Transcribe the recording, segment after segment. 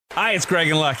Hi, it's Greg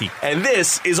and Lucky. And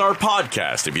this is our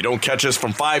podcast. If you don't catch us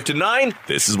from 5 to 9,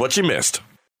 this is what you missed.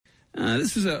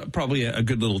 This is probably a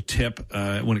good little tip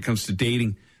when it comes to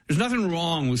dating. There's nothing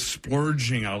wrong with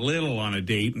splurging a little on a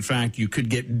date. In fact, you could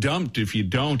get dumped if you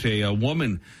don't. A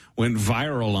woman went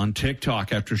viral on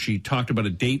TikTok after she talked about a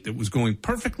date that was going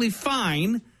perfectly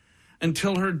fine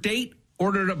until her date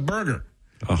ordered a burger.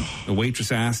 Oh. The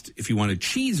waitress asked if he wanted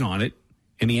cheese on it,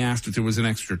 and he asked if there was an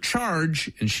extra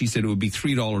charge, and she said it would be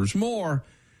 $3 more.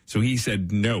 So he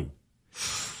said no.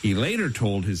 He later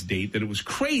told his date that it was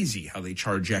crazy how they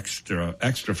charge extra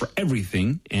for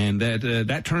everything, and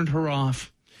that turned her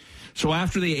off. So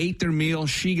after they ate their meal,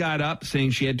 she got up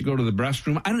saying she had to go to the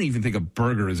restroom. I don't even think a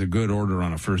burger is a good order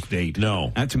on a first date.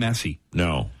 No. That's messy.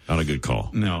 No, not a good call.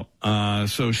 No.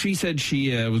 So she said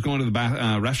she was going to the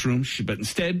restroom, but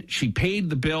instead she paid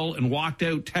the bill and walked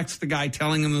out, texted the guy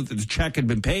telling him that the check had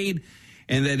been paid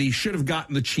and that he should have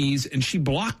gotten the cheese, and she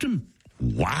blocked him.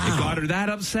 Wow. It got her that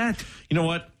upset. You know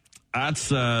what?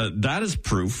 That is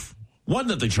proof. One,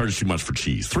 that they charge too much for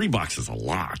cheese. $3 is a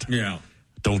lot. Yeah.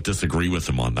 Don't disagree with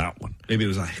him on that one. Maybe it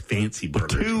was a fancy burger.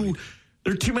 But two,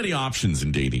 there are too many options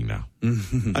in dating now.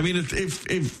 I mean,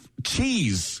 if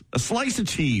cheese, a slice of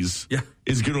cheese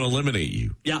is going to eliminate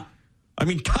you. Yeah. I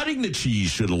mean, cutting the cheese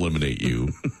should eliminate you.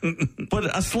 But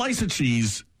a slice of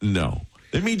cheese, no.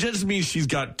 It just means she's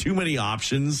got too many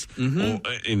options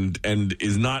and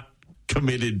is not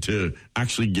committed to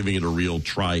actually giving it a real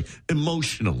try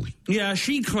emotionally. Yeah,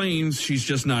 she claims she's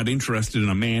just not interested in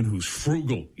a man who's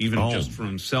frugal, even just for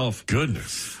himself.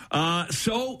 Goodness.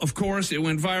 So, of course, it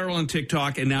went viral on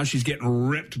TikTok, and now she's getting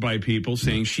ripped by people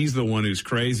saying she's the one who's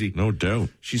crazy. No doubt.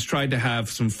 She's tried to have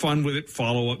some fun with it,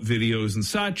 follow-up videos and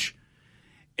such.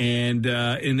 And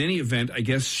in any event, I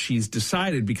guess she's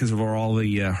decided, because of all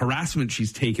the harassment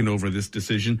she's taken over this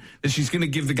decision, that she's going to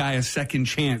give the guy a second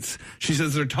chance. She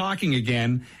says they're talking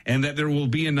again and that there will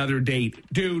be another date.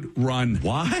 Dude, run.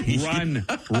 Why?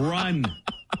 Run.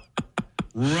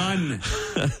 Run.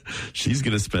 She's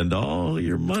going to spend all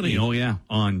your money. Oh, yeah,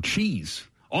 on cheese.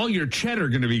 All your cheddar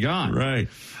going to be gone. Right.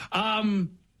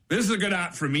 This is a good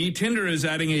app for me. Tinder is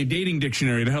adding a dating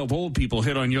dictionary to help old people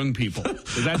hit on young people.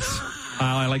 That's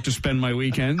how I like to spend my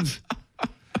weekends.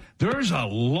 There's a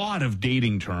lot of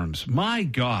dating terms. My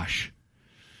gosh.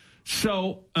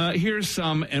 So here's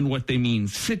some and what they mean.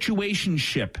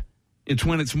 Situationship. It's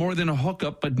when it's more than a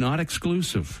hookup but not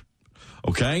exclusive.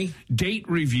 Okay. Date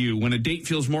review, when a date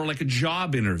feels more like a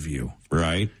job interview.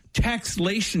 Right.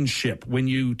 Textlationship, when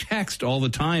you text all the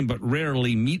time but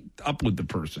rarely meet up with the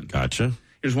person. Gotcha.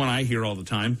 Here's one I hear all the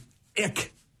time.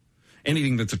 Ick.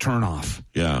 Anything that's a turnoff.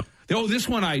 Yeah. Oh, this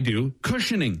one I do.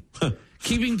 Cushioning.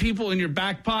 Keeping people in your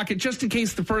back pocket just in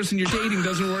case the person you're dating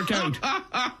doesn't work out.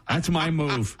 That's my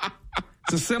move.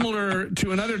 It's similar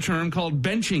to another term called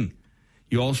benching.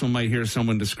 You also might hear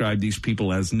someone describe these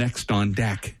people as next on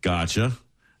deck. Gotcha.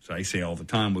 So I say all the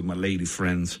time with my lady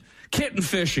friends. Kitten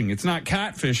fishing. It's not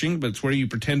catfishing, but it's where you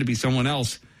pretend to be someone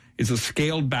else. It's a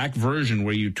scaled back version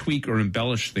where you tweak or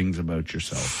embellish things about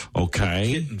yourself.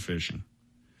 Okay. Kitten fishing.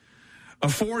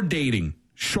 Afford dating.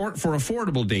 Short for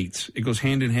affordable dates. It goes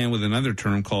hand in hand with another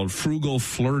term called frugal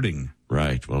flirting.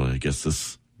 Right. Well, I guess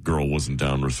this girl wasn't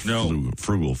down with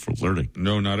frugal for flirting.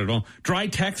 No, not at all. Dry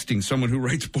texting. Someone who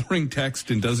writes boring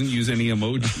text and doesn't use any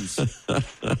emojis.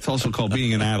 It's also called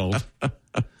being an adult.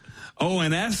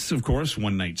 ONS, of course,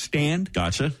 one night stand.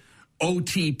 Gotcha.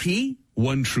 OTP,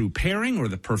 one true pairing or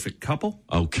the perfect couple.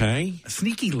 Okay. A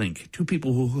sneaky link. Two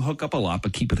people who hook up a lot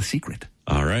but keep it a secret.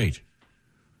 All right.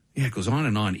 Yeah, it goes on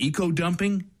and on.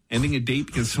 Eco-dumping, ending a date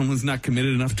because someone's not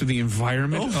committed enough to the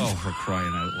environment. Oh, for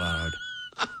crying out loud.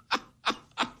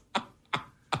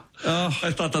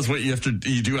 I thought that's what you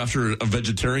do after a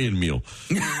vegetarian meal.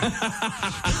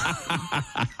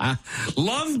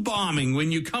 Love bombing,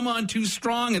 when you come on too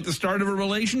strong at the start of a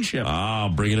relationship.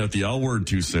 Bringing out the L word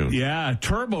too soon. Yeah,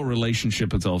 turbo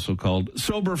relationship it's also called.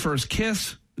 Sober first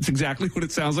kiss. It's exactly what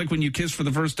it sounds like when you kiss for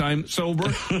the first time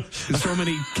sober. There's so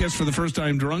many kiss for the first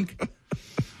time drunk.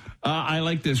 I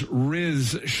like this.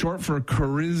 Riz, short for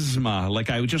charisma. Like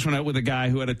I just went out with a guy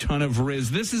who had a ton of Riz.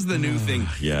 This is the new thing.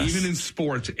 Yes. Even in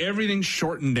sports, everything's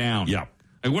shortened down. Yeah.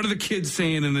 Like, what are the kids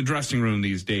saying in the dressing room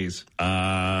these days?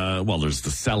 Well, there's the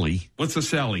celly. What's a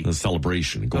celly? The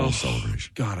celebration, goal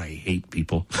celebration. God, I hate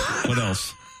people. What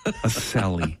else? A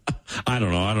celly. I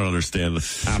don't know. I don't understand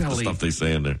half the stuff they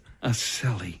say in there. A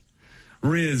celly.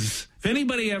 Riz. If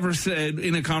anybody ever said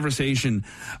in a conversation,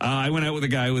 I went out with a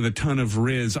guy with a ton of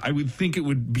Riz, I would think it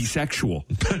would be sexual.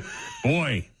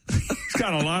 Boy, he's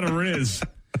got a lot of Riz.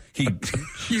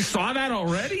 You saw that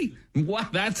already?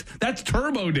 What? That's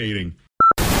turbo dating.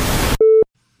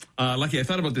 Lucky, I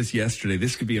thought about this yesterday.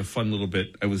 This could be a fun little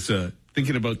bit. I was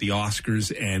thinking about the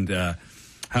Oscars and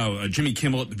how Jimmy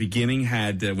Kimmel at the beginning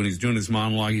had, when he was doing his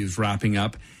monologue, he was wrapping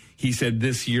up. He said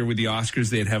this year with the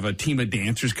Oscars, they'd have a team of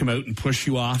dancers come out and push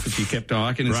you off if you kept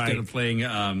talking instead of playing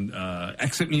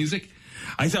exit music.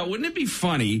 I thought, wouldn't it be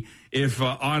funny if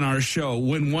on our show,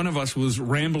 when one of us was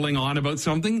rambling on about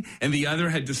something and the other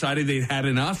had decided they'd had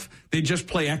enough, they'd just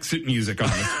play exit music on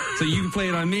us. So you can play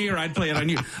it on me or I'd play it on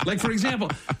you. Like, for example,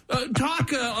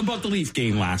 talk about the Leaf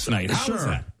game last night. How was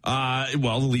that?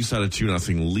 Well, the Leafs had a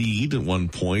 2-0 lead at one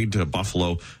point.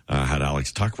 Buffalo had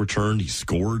Alex Tuck return. He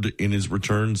scored in his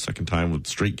return, second time with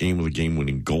straight game with a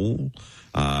game-winning goal.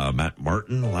 Matt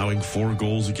Martin allowing 4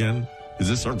 goals again. Is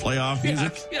this our playoff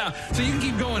music? Yeah. So you can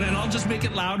keep going, and I'll just make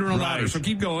it louder and louder. So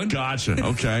keep going. Gotcha.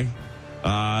 Okay.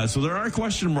 So there are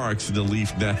question marks in the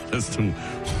Leaf net as to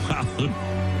how the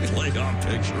playoff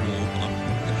picture will look.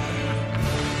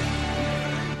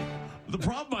 The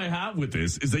problem I have with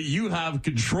this is that you have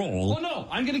control. Well, no,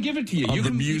 I'm going to give it to you. Of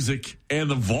the music and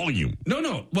the volume.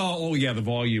 No. Well, the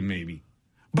volume maybe.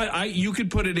 But you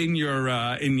could put it in your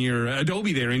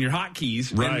Adobe there, in your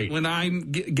hotkeys. Right. When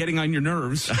I'm getting on your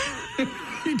nerves,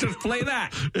 you just play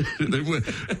that.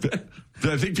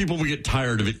 I think people would get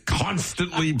tired of it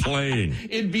constantly playing.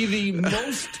 It'd be the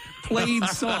most played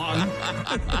song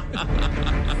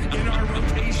in our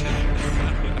rotation.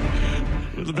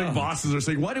 The big bosses are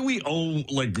saying, why do we owe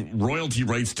royalty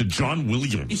rights to John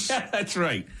Williams? Yeah, that's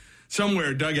right.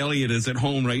 Somewhere, Doug Elliott is at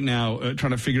home right now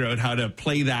trying to figure out how to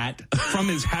play that from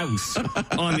his house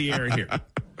on the air here.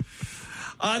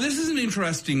 This is an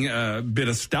interesting bit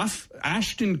of stuff.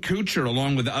 Ashton Kutcher,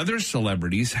 along with other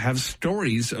celebrities, have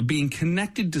stories of being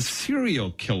connected to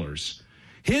serial killers.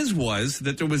 His was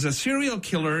that there was a serial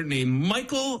killer named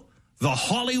Michael the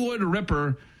Hollywood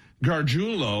Ripper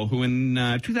Gargiulo, who in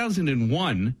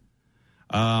 2001,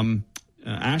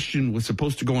 Ashton was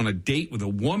supposed to go on a date with a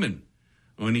woman.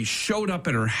 When he showed up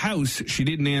at her house, she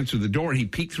didn't answer the door. He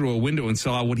peeked through a window and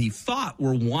saw what he thought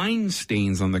were wine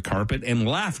stains on the carpet and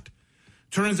left.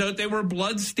 Turns out they were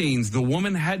blood stains. The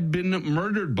woman had been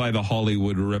murdered by the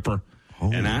Hollywood Ripper.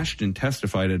 Oh. And Ashton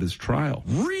testified at his trial.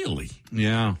 Really?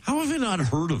 Yeah. How have I not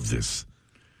heard of this?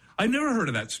 I've never heard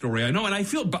of that story. I know, and I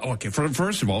feel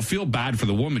first of all, feel bad for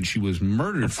the woman. She was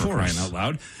murdered for crying out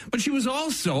loud, but she was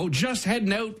also just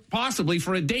heading out possibly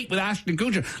for a date with Ashton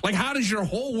Kutcher. Like, how does your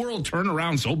whole world turn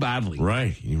around so badly?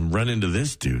 Right, you run into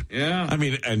this dude. Yeah, I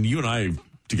mean, and you and I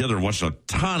together watched a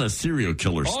ton of serial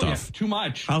killer stuff. Yeah, too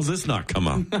much. How's this not come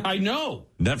up? I know.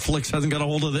 Netflix hasn't got a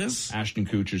hold of this. Ashton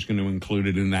Kutcher's going to include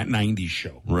it in that '90s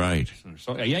show. Right.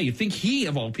 So yeah, you'd think he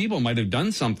of all people might have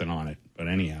done something on it, but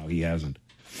anyhow, he hasn't.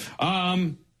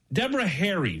 Deborah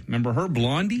Harry, remember her,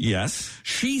 Blondie? Yes.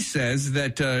 She says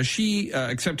that she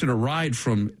accepted a ride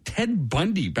from Ted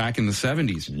Bundy back in the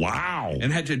 70s. Wow.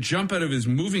 And had to jump out of his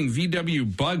moving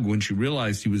VW Bug when she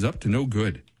realized he was up to no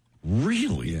good.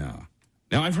 Really? Yeah.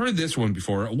 Now, I've heard this one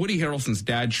before. Woody Harrelson's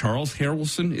dad, Charles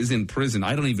Harrelson, is in prison.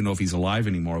 I don't even know if he's alive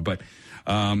anymore, but...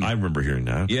 I remember hearing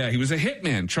that. Yeah, he was a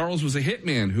hitman. Charles was a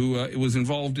hitman who was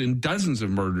involved in dozens of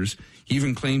murders. He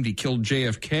even claimed he killed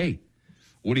JFK.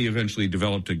 Woody eventually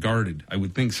developed a I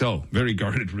would think so, very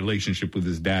guarded relationship with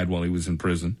his dad while he was in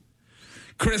prison.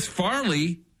 Chris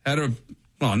Farley had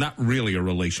not really a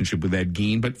relationship with Ed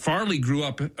Gein, but Farley grew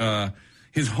up,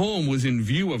 his home was in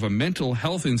view of a mental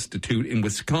health institute in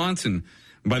Wisconsin.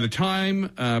 By that time,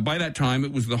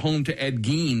 it was the home to Ed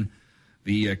Gein,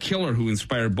 the killer who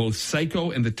inspired both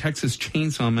Psycho and the Texas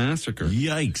Chainsaw Massacre.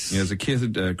 Yikes. As a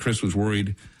kid, Chris was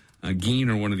worried Gein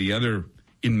or one of the other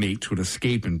inmates would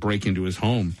escape and break into his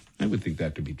home. I would think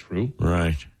that to be true.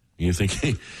 Right. You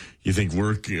think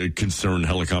we're concerned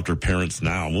helicopter parents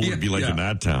now? What would it be like in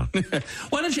that town?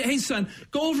 Why don't you, hey son,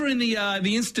 go over in the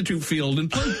Institute field and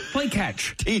play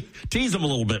catch. Tease them a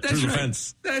little bit through the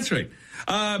fence. That's right.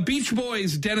 Beach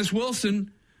Boys' Dennis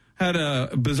Wilson had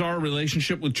a bizarre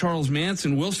relationship with Charles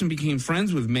Manson. Wilson became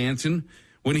friends with Manson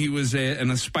when he was an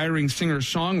aspiring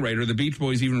singer-songwriter. The Beach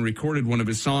Boys even recorded one of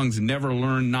his songs, Never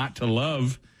Learn Not to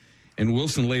Love. And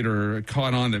Wilson later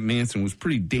caught on that Manson was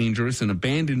pretty dangerous and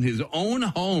abandoned his own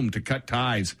home to cut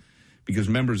ties because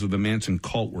members of the Manson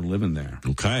cult were living there.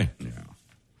 Okay.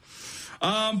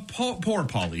 Yeah. Poor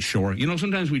Pauly Shore. You know,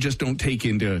 sometimes we just don't take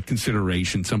into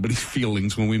consideration somebody's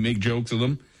feelings when we make jokes of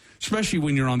them, especially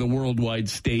when you're on the worldwide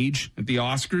stage at the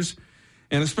Oscars.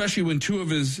 And especially when two of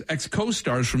his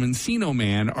ex-co-stars from Encino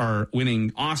Man are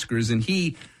winning Oscars, and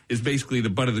he is basically the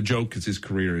butt of the joke because his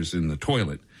career is in the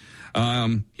toilet.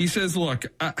 He says, look,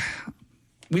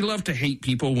 we love to hate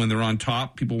people when they're on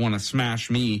top. People want to smash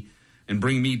me and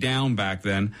bring me down back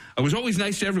then. I was always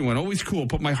nice to everyone, always cool,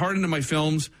 put my heart into my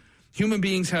films, Human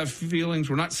beings have feelings.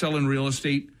 We're not selling real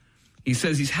estate. He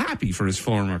says he's happy for his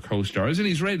former co-stars, and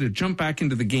he's ready to jump back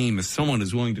into the game if someone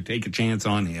is willing to take a chance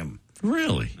on him.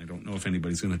 Really? I don't know if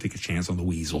anybody's going to take a chance on the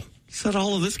Weasel. He said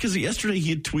all of this because yesterday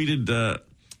he had tweeted,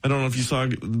 I don't know if you saw,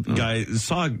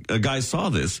 a guy saw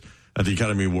this at the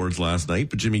Academy Awards last night,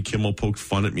 but Jimmy Kimmel poked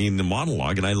fun at me in the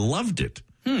monologue, and I loved it.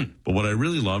 But what I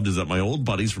really loved is that my old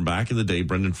buddies from back in the day,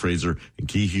 Brendan Fraser and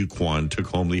Ki Hugh Kwan, took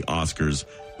home the Oscars.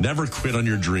 Never quit on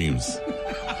your dreams.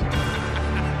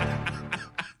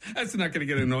 That's not going to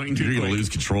get annoying. You're going to lose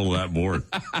control of that board.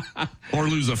 Or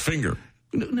lose a finger.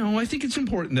 No, I think it's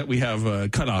important that we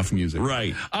have cutoff music.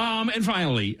 Right. And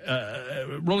finally,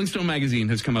 Rolling Stone magazine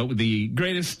has come out with the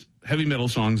greatest heavy metal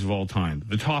songs of all time,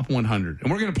 the top 100.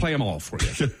 And we're going to play them all for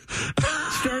you.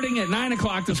 Starting at 9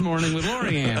 o'clock this morning with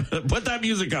Lorianne. Put that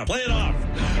music up. Play it off.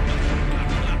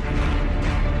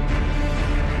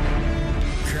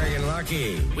 Craig and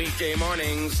Lucky, weekday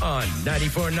mornings on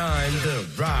 94.9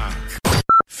 The Rock.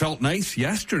 Felt nice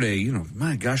yesterday.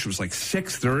 My gosh, it was like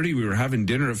 6:30. We were having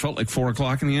dinner. It felt like 4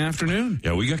 o'clock in the afternoon.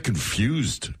 Yeah, we got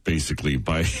confused, basically,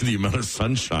 by the amount of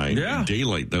sunshine and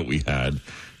daylight that we had.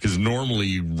 Because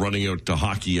normally running out to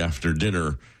hockey after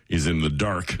dinner is in the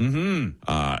dark. Mm-hmm.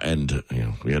 And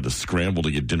we had to scramble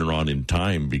to get dinner on in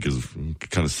time because we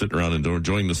kind of sitting around and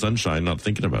enjoying the sunshine, not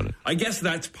thinking about it. I guess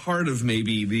that's part of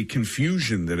maybe the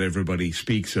confusion that everybody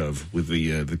speaks of with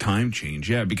the time change.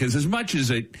 Yeah, because as much as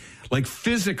it, like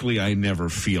physically, I never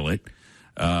feel it.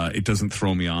 It doesn't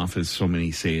throw me off as so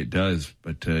many say it does.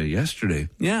 But yesterday,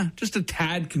 just a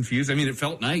tad confused. I mean, it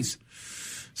felt nice.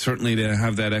 Certainly to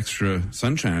have that extra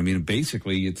sunshine. I mean,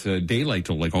 basically, it's daylight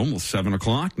till like almost 7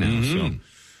 o'clock now. Mm-hmm. So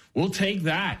we'll take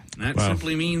that. That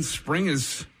simply means spring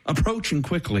is approaching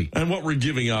quickly. And what we're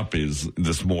giving up is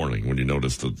this morning when you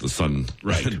notice that the sun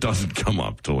doesn't come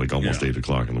up till like almost 8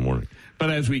 o'clock in the morning.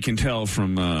 But as we can tell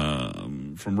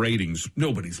from ratings,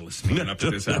 nobody's listening up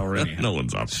to this hour anyhow. No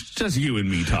one's up. It's just you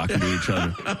and me talking to each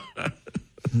other.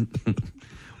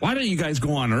 Why don't you guys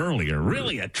go on earlier?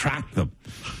 Really attract them.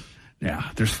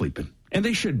 Yeah, they're sleeping. And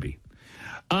they should be.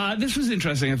 This was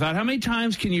interesting. I thought, how many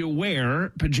times can you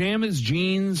wear pajamas,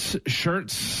 jeans,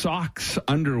 shirts, socks,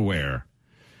 underwear?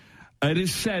 It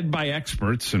is said by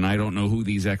experts, and I don't know who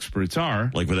these experts are.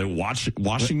 Like without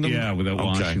washing them? Yeah, without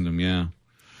washing them, yeah.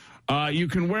 You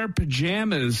can wear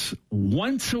pajamas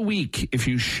once a week if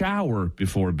you shower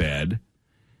before bed,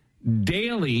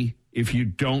 daily if you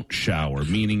don't shower,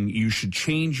 meaning you should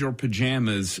change your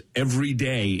pajamas every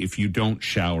day if you don't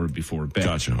shower before bed.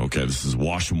 Gotcha. Okay, this is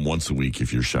wash them once a week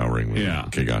if you're showering. Yeah.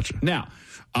 Okay, gotcha. Now,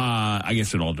 I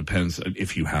guess it all depends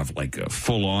if you have like a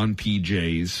full-on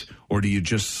PJs or do you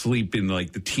just sleep in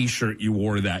like the T-shirt you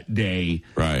wore that day.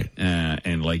 Right.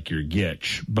 And like your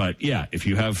gitch. But yeah, if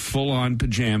you have full-on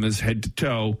pajamas head to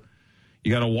toe,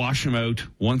 you got to wash them out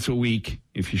once a week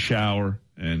if you shower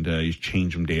and you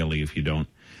change them daily if you don't.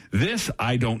 This,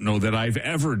 I don't know that I've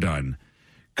ever done.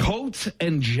 Coats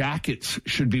and jackets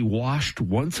should be washed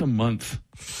once a month.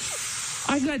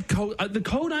 I got the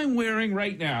coat I'm wearing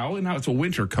right now, and now it's a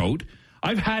winter coat.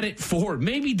 I've had it for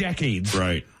maybe decades.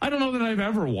 Right. I don't know that I've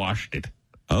ever washed it.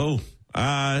 Oh,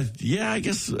 yeah, I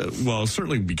guess, well,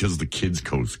 certainly because the kids'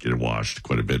 coats get washed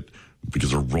quite a bit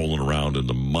because they're rolling around in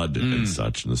the mud and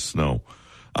such and the snow.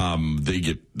 They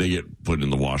get put in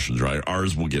the washer and dry.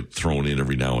 Ours will get thrown in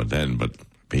every now and then, but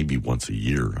maybe once a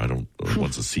year.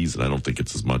 Once a season. I don't think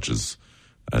it's as much as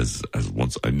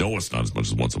once. I know it's not as much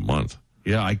as once a month.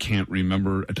 Yeah, I can't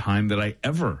remember a time that I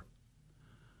ever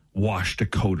washed a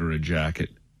coat or a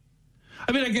jacket.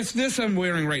 I mean, I guess this I'm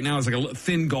wearing right now is like a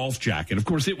thin golf jacket. Of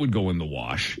course, it would go in the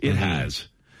wash. It has.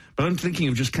 But I'm thinking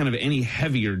of just kind of any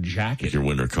heavier jacket. Like your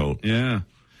winter coat. Yeah.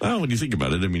 Well, when you think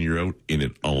about it, I mean, you're out in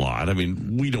it a lot. I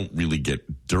mean, we don't really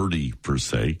get dirty per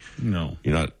se. No.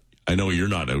 You're not. I know you're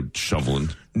not out shoveling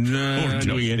or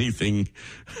doing anything,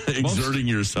 exerting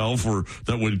yourself or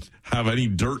that would have any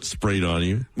dirt sprayed on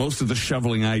you. Most of the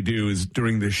shoveling I do is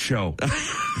during this show.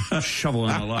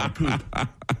 Shoveling a lot of poop.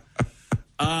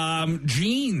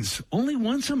 Jeans, only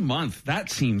once a month. That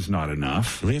seems not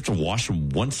enough. Do we have to wash them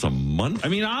once a month? I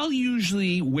mean, I'll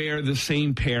usually wear the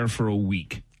same pair for a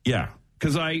week. Yeah.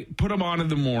 Because I put them on in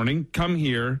the morning, come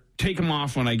here, take them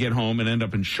off when I get home, and end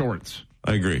up in shorts.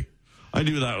 I agree. I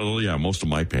do that. Well, yeah, most of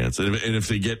my pants. And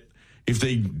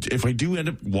if I do end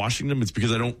up washing them, it's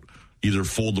because I don't either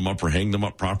fold them up or hang them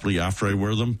up properly after I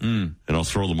wear them, and I'll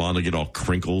throw them on. They get all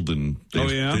crinkled, and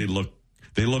they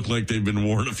look like they've been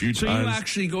worn a few times. So you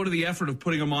actually go to the effort of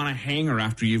putting them on a hanger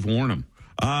after you've worn them?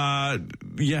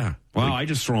 Yeah. Wow, I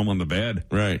just throw them on the bed,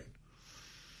 right,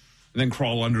 and then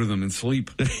crawl under them and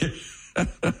sleep.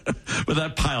 But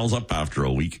that piles up after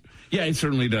a week. Yeah, it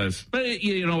certainly does. But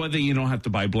you know what? You don't have to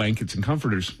buy blankets and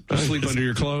comforters. Just sleep under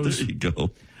your clothes. There you go.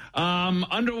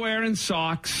 Underwear and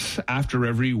socks after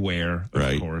every wear,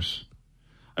 of course.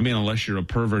 I mean, unless you're a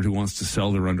pervert who wants to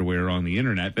sell their underwear on the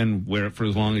internet, then wear it for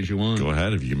as long as you want. Go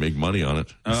ahead if you can make money on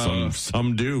it.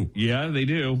 Some do. Yeah, they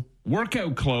do.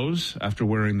 Workout clothes after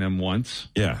wearing them once.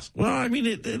 Yes. Well, I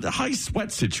mean, the high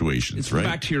sweat situations, it's right? The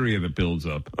bacteria that builds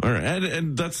up. All right,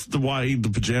 and that's why the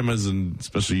pajamas and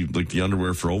especially like the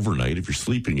underwear for overnight, if you're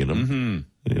sleeping in them,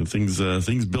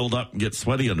 things build up and get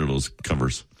sweaty under those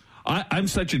covers. I'm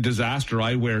such a disaster.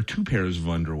 I wear 2 pairs of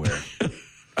underwear.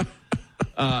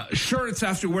 Shirts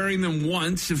after wearing them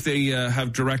once if they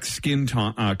have direct skin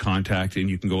contact, and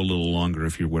you can go a little longer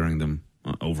if you're wearing them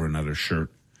over another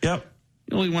shirt. Yep.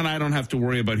 The only one I don't have to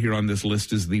worry about here on this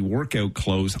list is the workout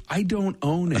clothes. I don't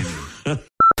own any.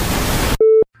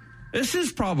 This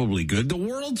is probably good. The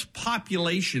world's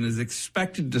population is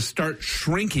expected to start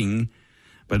shrinking,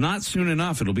 but not soon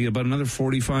enough. It'll be about another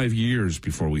 45 years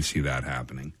before we see that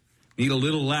happening. Need a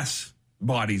little less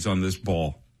bodies on this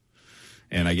ball.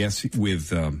 And I guess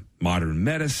with modern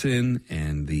medicine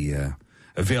and the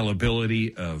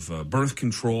availability of birth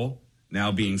control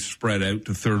now being spread out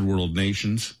to third world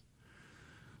nations,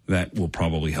 that will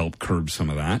probably help curb some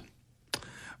of that.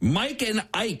 Mike and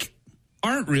Ike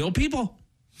aren't real people.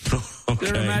 Okay.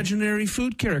 They're imaginary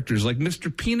food characters like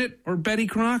Mr. Peanut or Betty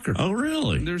Crocker. Oh,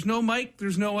 really? There's no Mike,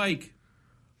 there's no Ike.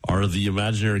 Are the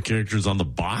imaginary characters on the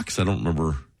box? I don't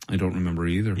remember. I don't remember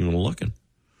either. Even looking.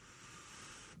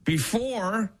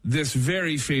 Before this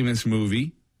very famous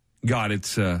movie got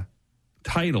its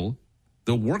title,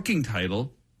 the working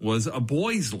title was A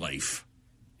Boy's Life.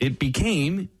 It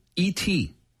became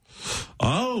E.T.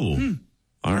 Oh,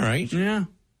 all right. Yeah.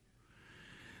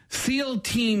 SEAL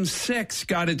Team 6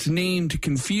 got its name to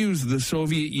confuse the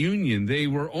Soviet Union. They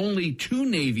were only 2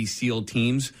 Navy SEAL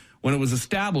teams when it was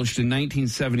established in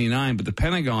 1979, but the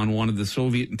Pentagon wanted the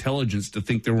Soviet intelligence to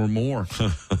think there were more.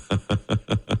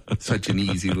 Such an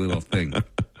easy little thing.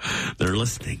 They're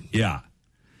listening. Yeah.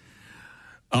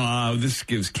 This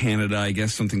gives Canada, I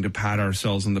guess, something to pat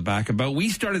ourselves on the back about. We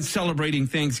started celebrating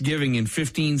Thanksgiving in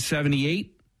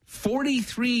 1578,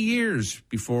 43 years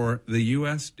before the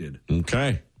U.S. did.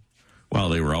 Okay. Well,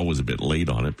 they were always a bit late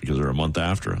on it because they're a month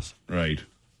after us. Right.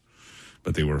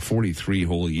 But they were 43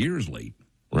 whole years late.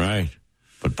 Right.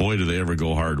 But boy, do they ever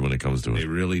go hard when it comes to it. They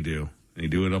really do. They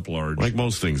do it up large. Like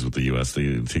most things with the U.S.,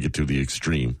 they take it to the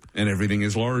extreme. And everything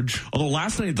is large. Although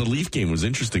last night the Leaf game was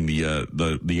interesting.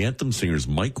 The anthem singer's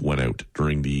mic went out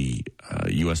during the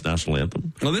U.S. national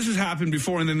anthem. Well, this has happened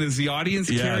before, and then there's the audience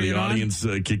carried it on? Yeah, the audience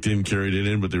kicked in, carried it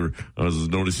in, but I was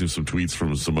noticing some tweets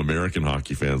from some American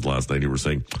hockey fans last night who were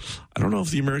saying, I don't know if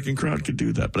the American crowd could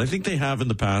do that, but I think they have in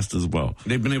the past as well.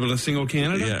 They've been able to sing "O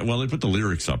Canada"? Yeah, well, they put the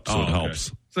lyrics up, so it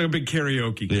helps. It's like a big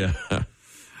karaoke. Yeah.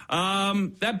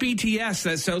 That BTS,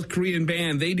 that South Korean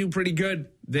band, they do pretty good.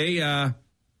 They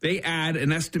add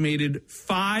an estimated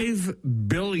 $5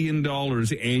 billion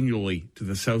annually to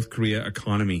the South Korea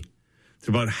economy. It's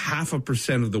about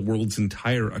 0.5% of the world's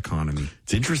entire economy.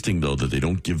 It's interesting, though, that they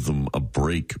don't give them a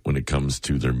break when it comes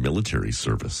to their military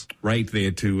service. Right. They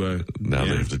had to... now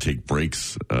they have to take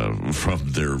breaks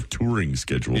from their touring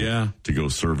schedule to go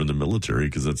serve in the military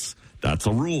because that's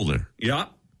a rule there. Yeah.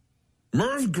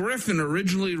 Merv Griffin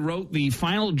originally wrote the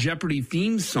Final Jeopardy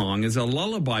theme song as a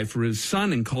lullaby for his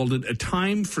son and called it A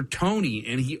Time for Tony,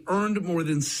 and he earned more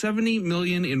than $70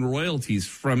 million in royalties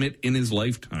from it in his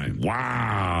lifetime.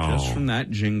 Wow. Just from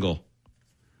that jingle.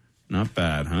 Not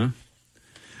bad, huh?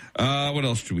 What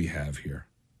else do we have here?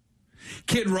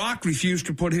 Kid Rock refused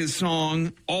to put his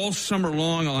song All Summer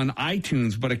Long on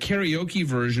iTunes, but a karaoke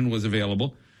version was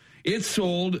available. It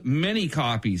sold many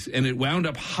copies, and it wound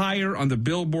up higher on the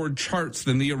Billboard charts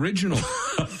than the original.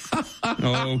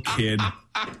 Oh, kid.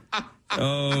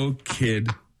 Oh,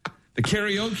 kid. The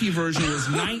karaoke version was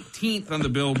 19th on the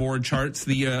Billboard charts.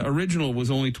 The original was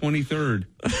only 23rd.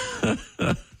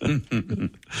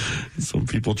 Some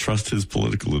people trust his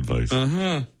political advice.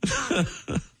 Uh-huh.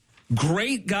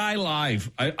 Great guy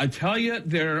live. I tell you,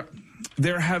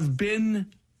 there have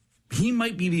been... He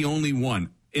might be the only one.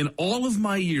 In all of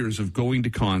my years of going to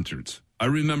concerts, I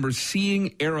remember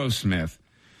seeing Aerosmith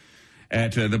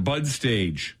at the Bud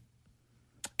Stage,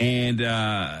 and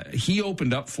he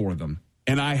opened up for them,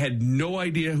 and I had no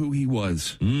idea who he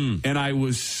was, and I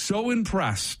was so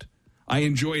impressed. I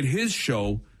enjoyed his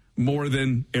show more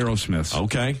than Aerosmith's.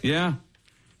 Okay. Yeah.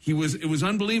 It was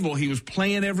unbelievable. He was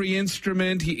playing every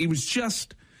instrument. He was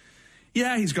just,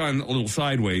 he's gone a little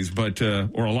sideways, but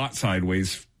or a lot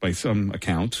sideways by some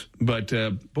accounts. But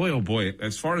boy, oh boy,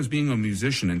 as far as being a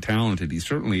musician and talented, he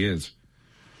certainly is.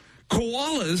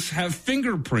 Koalas have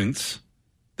fingerprints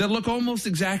that look almost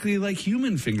exactly like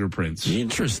human fingerprints.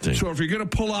 Interesting. So if you're going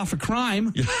to pull off a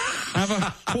crime, have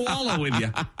a koala with you.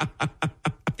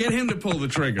 Get him to pull the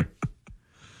trigger.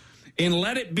 In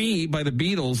Let It Be by the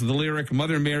Beatles, the lyric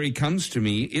Mother Mary Comes to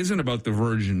Me isn't about the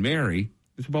Virgin Mary.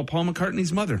 It's about Paul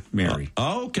McCartney's mother, Mary.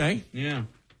 Okay. Yeah.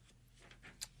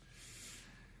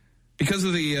 Because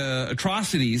of the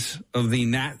atrocities of the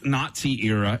Nazi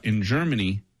era in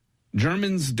Germany,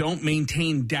 Germans don't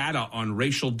maintain data on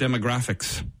racial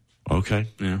demographics. Okay.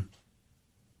 Yeah.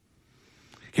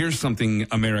 Here's something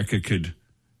America could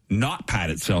not pat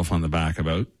itself on the back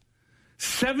about.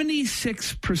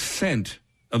 76%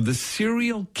 of the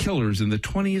serial killers in the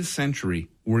 20th century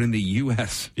were in the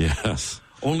U.S. Yes.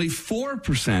 Only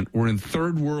 4% were in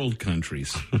third world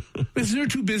countries. Because they're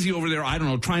too busy over there, I don't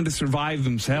know, trying to survive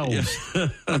themselves.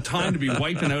 No time to be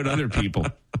wiping out other people.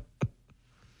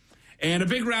 And a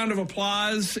big round of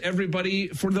applause, everybody,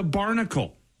 for the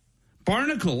barnacle.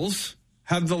 Barnacles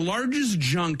have the largest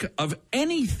junk of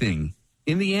anything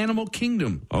in the animal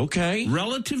kingdom. Okay.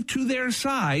 Relative to their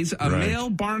size, a male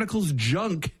barnacle's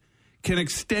junk can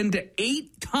extend to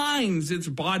 8 times its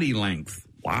body length.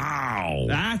 Wow.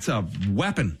 That's a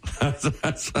weapon.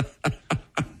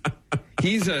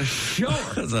 He's a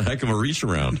shower. That's a heck of a reach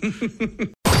around.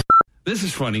 This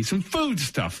is funny. Some food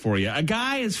stuff for you. A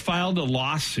guy has filed a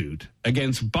lawsuit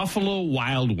against Buffalo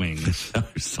Wild Wings,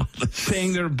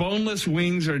 saying their boneless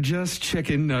wings are just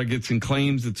chicken nuggets and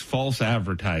claims it's false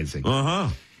advertising. Uh-huh.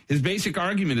 His basic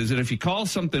argument is that if you call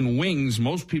something wings,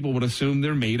 most people would assume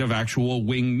they're made of actual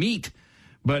wing meat.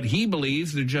 But he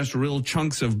believes they're just real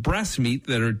chunks of breast meat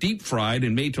that are deep fried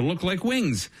and made to look like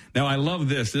wings. Now, I love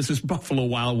this. This is Buffalo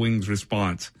Wild Wings'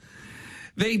 response.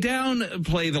 They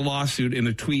downplay the lawsuit in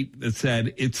a tweet that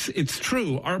said, it's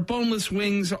true. Our boneless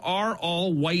wings are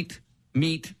all white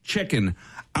meat chicken.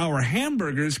 Our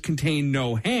hamburgers contain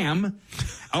no ham.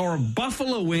 Our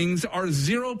buffalo wings are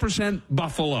 0%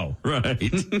 buffalo. Right.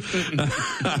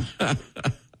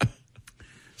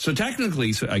 So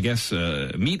technically, I guess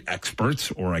meat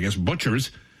experts, or I guess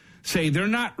butchers, say they're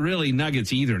not really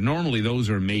nuggets either. Normally, those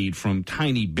are made from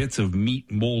tiny bits of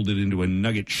meat molded into a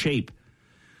nugget shape.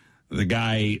 The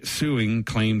guy suing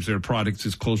claims their product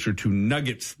is closer to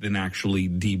nuggets than actually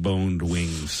deboned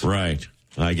wings. Right.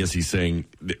 I guess he's saying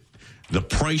the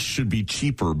price should be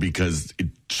cheaper because it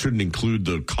shouldn't include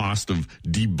the cost of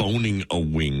deboning a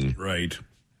wing. Right.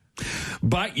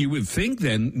 But you would think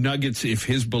then nuggets, if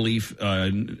his belief,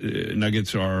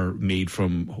 nuggets are made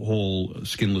from whole,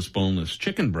 skinless, boneless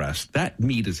chicken breast, that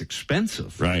meat is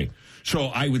expensive. Right. So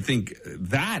I would think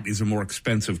that is a more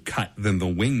expensive cut than the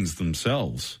wings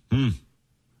themselves.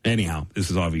 Anyhow,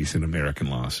 this is obviously an American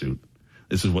lawsuit.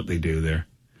 This is what they do there.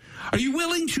 Are you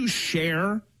willing to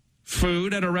share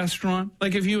food at a restaurant?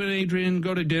 Like if you and Adrian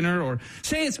go to dinner, or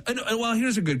say it's, well,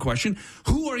 here's a good question.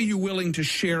 Who are you willing to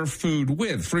share food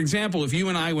with? For example, if you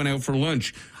and I went out for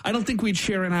lunch, I don't think we'd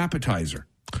share an appetizer.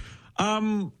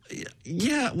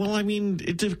 Yeah, well, I mean,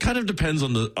 it kind of depends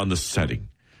on the setting.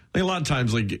 Like a lot of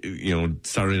times, like, you know,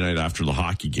 Saturday night after the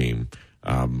hockey game,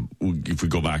 if we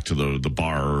go back to the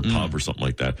bar or pub or something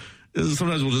like that,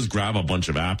 sometimes we'll just grab a bunch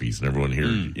of appies and everyone here,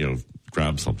 you know,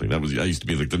 grab something. I used to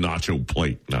be like the nacho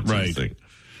plate, that sort of thing.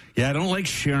 Yeah, I don't like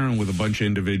sharing with a bunch of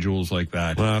individuals like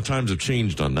that. Well, times have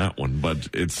changed on that one, but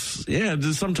it's, yeah,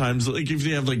 sometimes, like if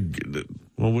you have like,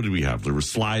 well, what do we have? There were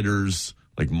sliders,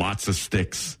 like matzo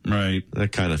sticks. Right.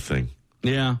 That kind of thing.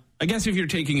 Yeah. I guess if you're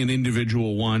taking an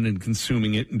individual one and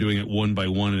consuming it and doing it one by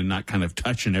one and not kind of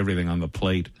touching everything on the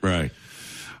plate. Right.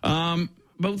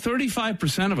 About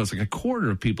 35% of us, like a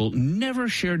quarter of people, never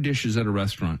share dishes at a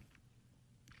restaurant.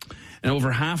 And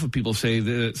over half of people say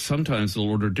that sometimes they'll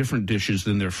order different dishes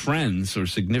than their friends or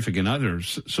significant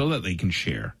others so that they can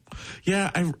share. Yeah,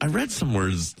 I read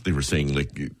somewhere they were saying,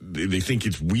 like, they think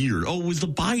it's weird. Oh, it was the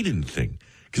Biden thing.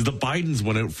 Because the Bidens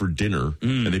went out for dinner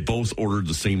and they both ordered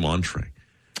the same entree.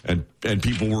 And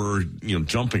people were, you know,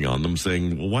 jumping on them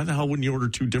saying, well, why the hell wouldn't you order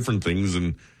two different things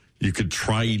and you could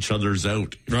try each other's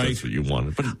out if that's what you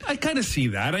wanted? But I kind of see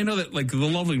that. I know that, like, the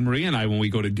lovely Maria and I, when we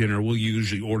go to dinner, we'll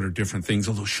usually order different things,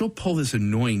 although she'll pull this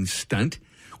annoying stunt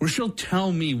where she'll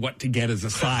tell me what to get as a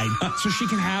side so she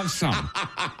can have some.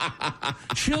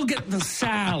 She'll get the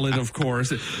salad, of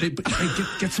course.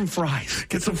 Get some fries.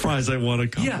 Get some fries. I want a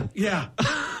couple. Yeah.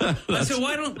 I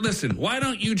said, why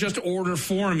don't you just order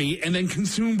for me and then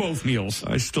consume both meals?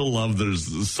 I still love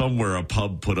there's somewhere a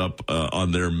pub put up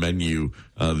on their menu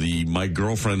the my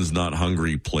girlfriend's not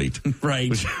hungry plate.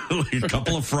 Right. Which, like, a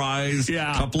couple of fries,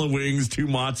 a couple of wings, 2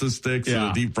 matzo sticks,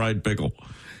 and a deep fried pickle.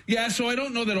 Yeah, so I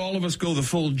don't know that all of us go the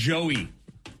full Joey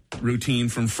routine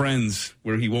from Friends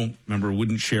where he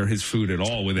wouldn't share his food at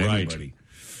all with anybody.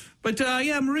 But,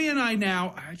 Maria and I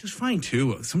now, I just find,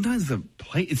 too, sometimes the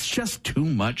plate, it's just too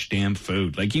much damn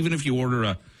food. Like, even if you order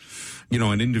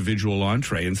an individual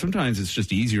entree, and sometimes it's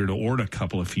just easier to order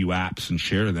a few apps and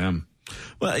share them.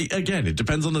 Well, again, it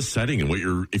depends on the setting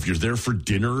and if you're there for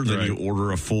dinner, then you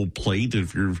order a full plate.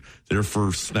 If you're there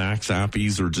for snacks,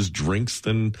 appies, or just drinks,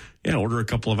 then order a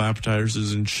couple of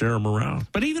appetizers and share them around.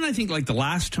 But even I think like the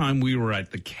last time we were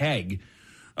at the Keg,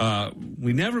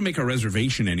 we never make a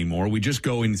reservation anymore. We just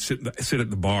go and sit at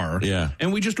the bar. Yeah.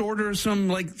 And we just order some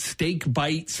like steak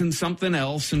bites and something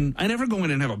else. And I never go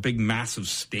in and have a big, massive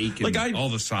steak and all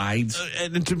the sides.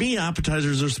 And to me,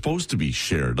 appetizers are supposed to be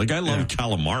shared. Like I love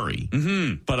calamari,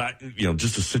 but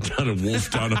just to sit down and wolf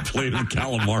down a plate of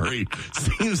calamari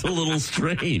seems a little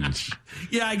strange.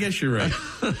 Yeah, I guess you're right.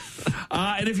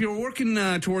 And if you're working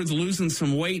towards losing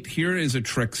some weight, here is a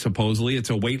trick, supposedly. It's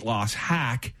a weight loss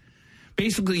hack.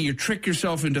 Basically, you trick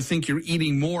yourself into think you're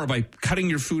eating more by cutting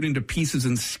your food into pieces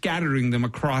and scattering them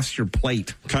across your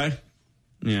plate. Okay.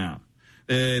 Yeah.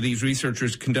 These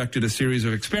researchers conducted a series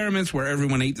of experiments where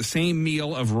everyone ate the same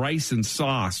meal of rice and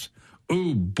sauce.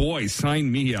 Ooh, boy,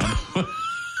 sign me up.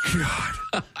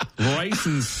 God. Rice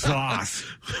and sauce.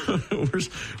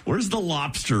 Where's the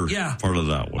lobster part of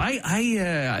that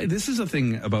one? This is a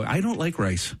thing about, I don't like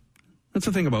rice. That's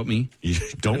the thing about me. You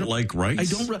don't like rice? I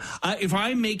don't. If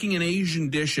I'm making an Asian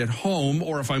dish at home,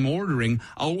 or if I'm ordering,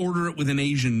 I'll order it with an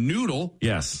Asian noodle.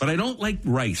 Yes. But I don't like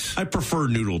rice. I prefer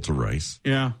noodle to rice.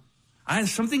 Yeah. I have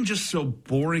something just so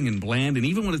boring and bland, and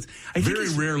even when it's... Very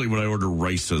rarely would I order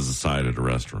rice as a side at a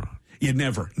restaurant. Yeah,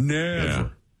 never. Yeah.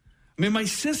 I mean, my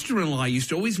sister-in-law used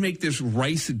to always make this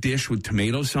rice dish with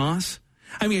tomato sauce.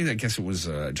 I mean, I guess it was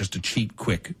just a cheap,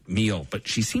 quick meal, but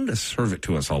she seemed to serve it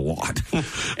to us a lot.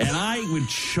 And I would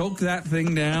choke that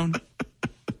thing down.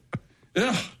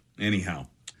 Ugh. Anyhow,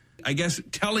 I guess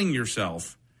telling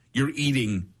yourself you're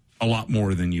eating a lot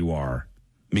more than you are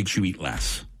makes you eat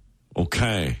less.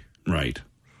 Okay. Right.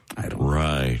 I don't know.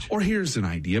 Right. Or here's an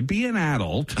idea. Be an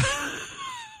adult.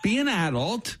 Be an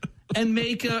adult and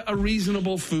make a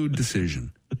reasonable food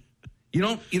decision.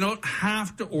 You don't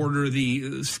have to order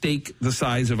the steak the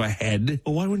size of a head.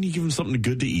 Well, why wouldn't you give them something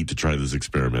good to eat to try this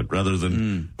experiment rather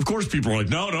than, of course, people are like,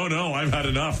 no, I've had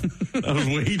enough. That was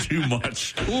way too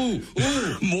much. Ooh.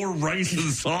 More rice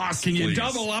and sauce, Can you please.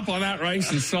 double up on that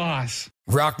rice and sauce?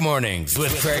 Rock Mornings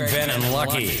with Craig, Ben, and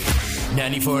Lucky.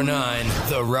 94.9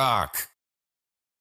 The Rock.